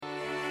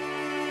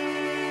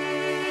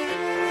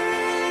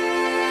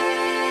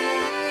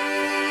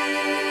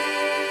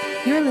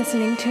You're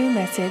listening to a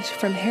message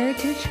from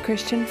Heritage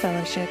Christian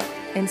Fellowship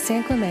in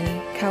San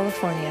Clemente,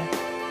 California.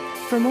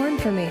 For more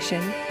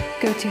information,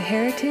 go to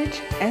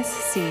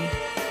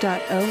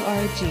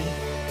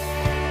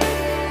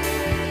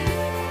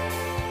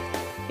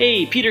heritagesc.org.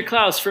 Hey, Peter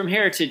Klaus from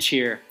Heritage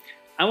here.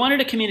 I wanted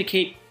to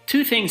communicate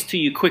two things to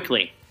you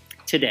quickly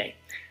today.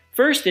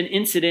 First, an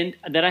incident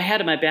that I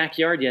had in my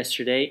backyard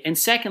yesterday, and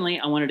secondly,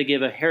 I wanted to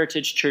give a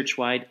Heritage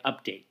church-wide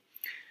update.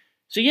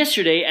 So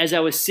yesterday, as I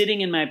was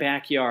sitting in my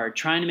backyard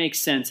trying to make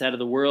sense out of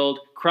the world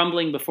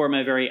crumbling before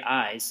my very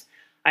eyes,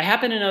 I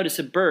happened to notice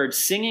a bird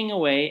singing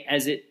away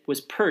as it was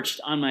perched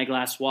on my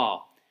glass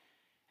wall.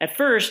 At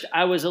first,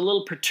 I was a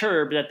little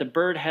perturbed that the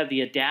bird had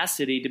the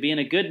audacity to be in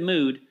a good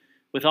mood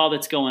with all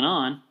that's going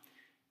on.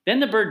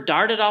 Then the bird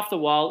darted off the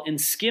wall and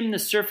skimmed the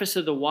surface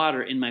of the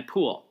water in my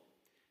pool.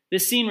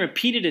 This scene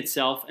repeated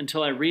itself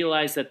until I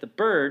realized that the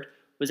bird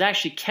was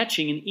actually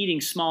catching and eating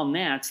small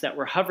gnats that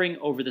were hovering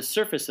over the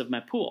surface of my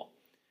pool.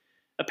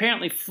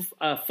 Apparently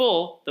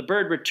full, the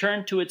bird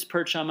returned to its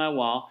perch on my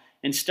wall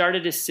and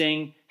started to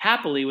sing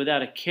happily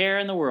without a care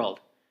in the world.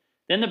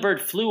 Then the bird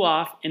flew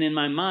off, and in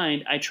my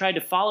mind, I tried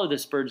to follow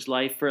this bird's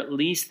life for at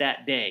least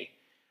that day.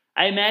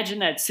 I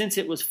imagined that since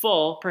it was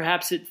full,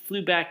 perhaps it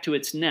flew back to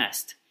its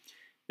nest.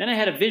 Then I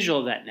had a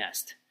visual of that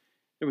nest.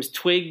 There was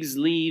twigs,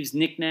 leaves,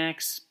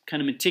 knickknacks, kind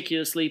of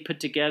meticulously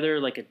put together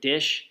like a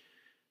dish.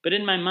 But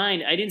in my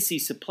mind, I didn't see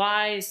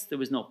supplies, there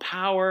was no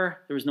power,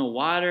 there was no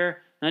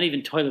water, not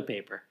even toilet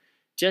paper.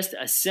 Just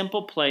a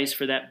simple place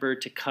for that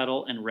bird to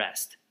cuddle and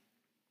rest.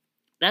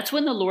 That's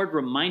when the Lord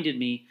reminded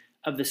me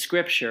of the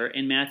scripture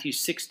in Matthew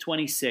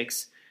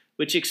 6:26,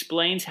 which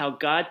explains how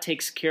God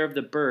takes care of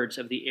the birds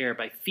of the air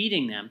by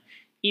feeding them,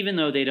 even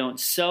though they don't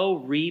sow,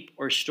 reap,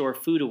 or store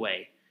food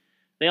away.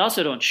 They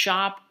also don't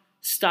shop,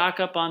 stock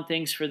up on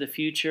things for the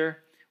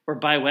future, or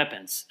buy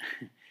weapons.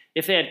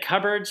 If they had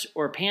cupboards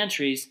or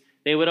pantries,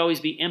 they would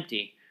always be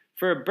empty.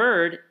 For a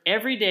bird,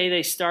 every day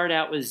they start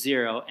out with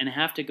zero and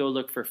have to go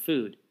look for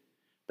food.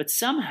 But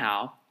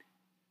somehow,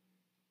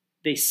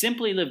 they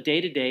simply live day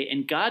to day,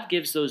 and God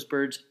gives those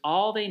birds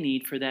all they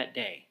need for that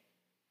day.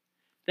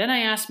 Then I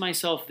asked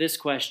myself this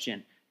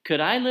question: could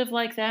I live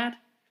like that?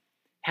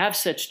 Have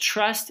such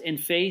trust and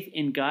faith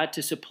in God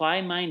to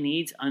supply my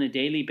needs on a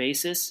daily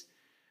basis?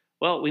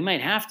 Well, we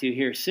might have to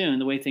here soon,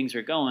 the way things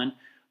are going,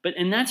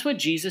 and that's what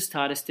Jesus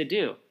taught us to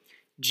do.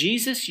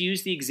 Jesus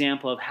used the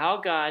example of how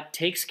God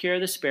takes care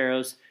of the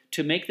sparrows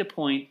to make the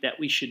point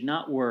that we should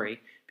not worry,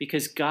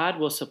 because God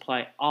will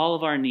supply all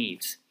of our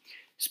needs.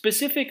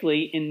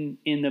 Specifically, in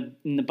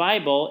the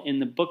Bible, in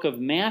the book of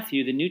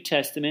Matthew, the New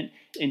Testament,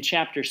 in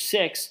chapter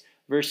 6,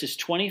 verses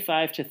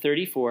 25 to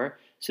 34,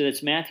 so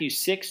that's Matthew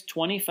 6,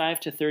 25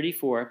 to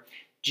 34,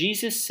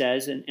 Jesus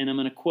says, and I'm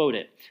going to quote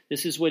it.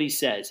 This is what he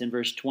says in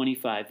verse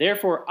 25.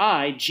 "Therefore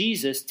I,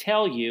 Jesus,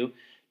 tell you,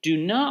 do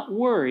not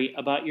worry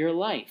about your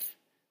life,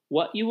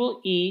 what you will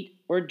eat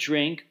or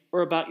drink,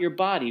 or about your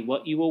body,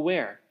 what you will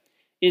wear.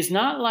 Is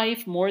not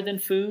life more than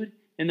food,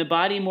 and the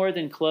body more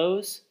than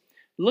clothes?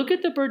 Look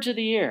at the birds of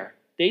the air.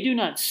 They do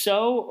not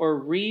sow or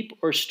reap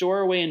or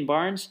store away in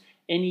barns,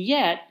 and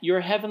yet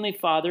your heavenly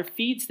Father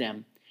feeds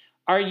them.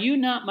 Are you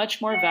not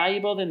much more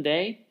valuable than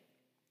they?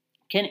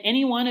 Can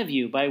any one of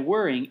you, by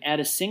worrying, add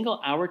a single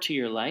hour to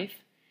your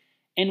life?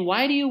 And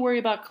why do you worry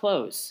about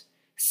clothes?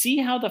 See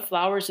how the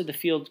flowers of the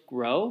field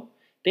grow?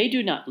 They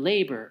do not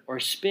labor or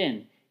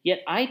spin.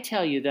 Yet I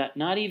tell you that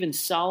not even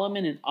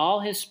Solomon in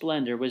all his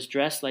splendor was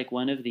dressed like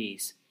one of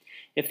these.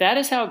 If that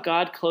is how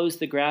God clothes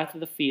the grass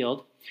of the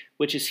field,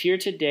 which is here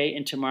today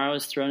and tomorrow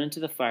is thrown into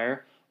the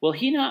fire, will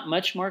he not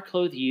much more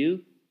clothe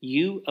you,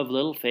 you of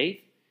little faith?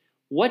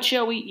 What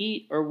shall we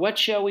eat, or what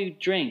shall we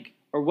drink,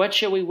 or what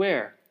shall we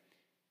wear?"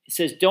 It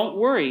says, don't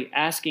worry,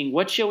 asking,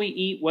 what shall we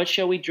eat, what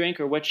shall we drink,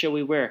 or what shall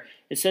we wear?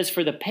 It says,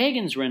 for the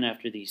pagans run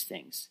after these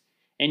things,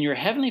 and your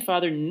heavenly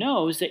Father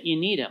knows that you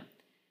need them.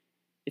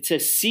 It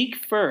says, seek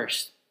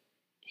first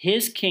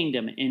his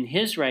kingdom and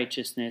his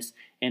righteousness,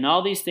 and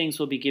all these things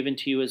will be given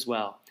to you as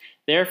well.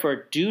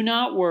 Therefore, do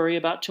not worry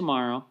about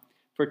tomorrow,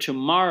 for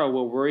tomorrow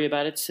will worry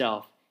about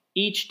itself.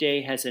 Each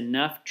day has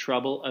enough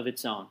trouble of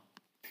its own.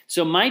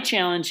 So my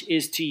challenge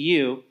is to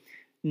you,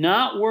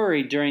 not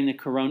worry during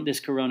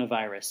this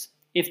coronavirus.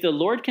 If the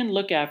Lord can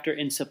look after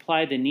and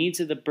supply the needs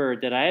of the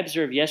bird that I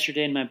observed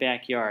yesterday in my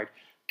backyard,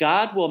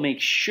 God will make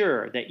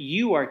sure that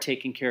you are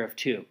taken care of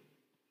too.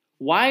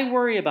 Why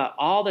worry about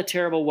all the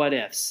terrible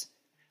what-ifs?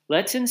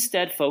 Let's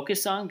instead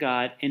focus on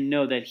God and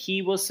know that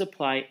he will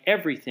supply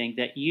everything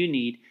that you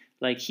need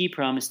like he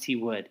promised he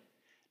would.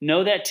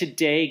 Know that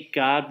today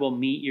God will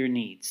meet your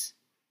needs.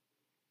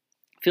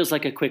 Feels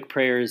like a quick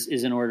prayer is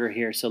in order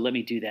here, so let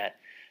me do that.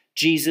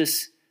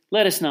 Jesus,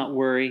 let us not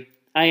worry.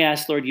 I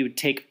ask, Lord, you would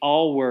take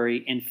all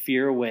worry and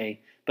fear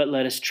away, but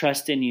let us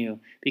trust in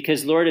you.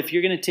 Because, Lord, if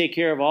you're going to take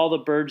care of all the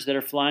birds that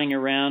are flying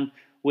around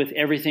with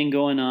everything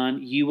going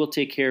on, you will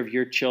take care of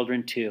your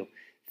children too.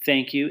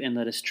 Thank you, and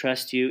let us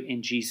trust you.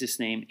 In Jesus'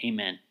 name,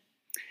 amen.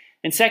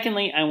 And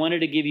secondly, I wanted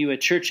to give you a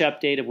church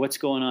update of what's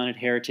going on at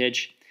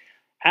Heritage.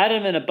 Out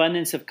of an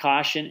abundance of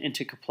caution and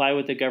to comply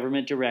with the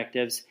government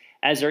directives,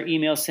 As our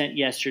email sent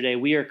yesterday,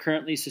 we are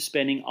currently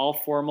suspending all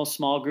formal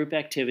small group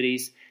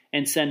activities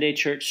and Sunday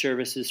church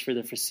services for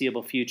the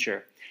foreseeable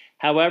future.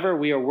 However,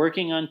 we are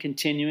working on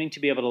continuing to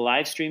be able to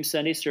live stream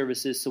Sunday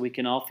services so we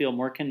can all feel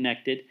more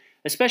connected,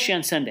 especially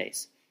on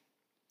Sundays.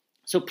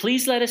 So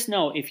please let us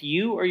know if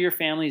you or your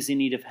family is in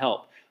need of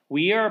help.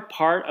 We are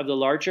part of the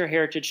larger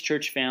Heritage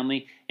Church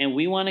family, and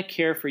we want to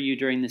care for you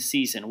during the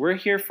season. We're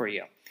here for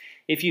you.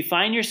 If you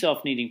find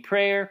yourself needing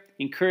prayer,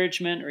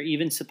 encouragement, or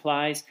even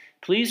supplies,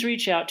 please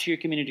reach out to your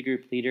community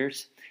group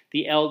leaders,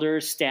 the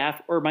elders,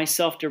 staff, or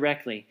myself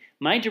directly.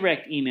 My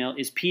direct email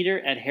is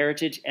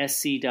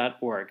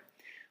peter@heritagesc.org.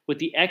 With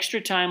the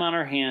extra time on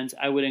our hands,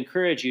 I would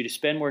encourage you to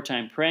spend more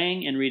time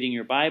praying and reading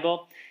your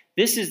Bible.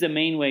 This is the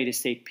main way to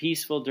stay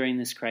peaceful during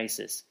this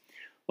crisis.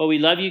 Well, we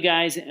love you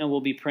guys, and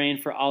we'll be praying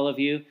for all of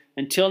you.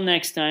 Until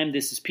next time,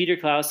 this is Peter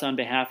Klaus on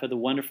behalf of the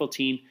wonderful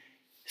team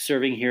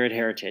serving here at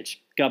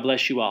Heritage. God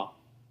bless you all.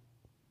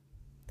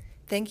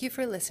 Thank you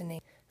for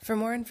listening. For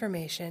more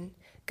information,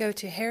 go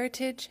to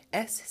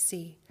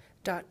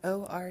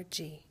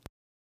heritagesc.org.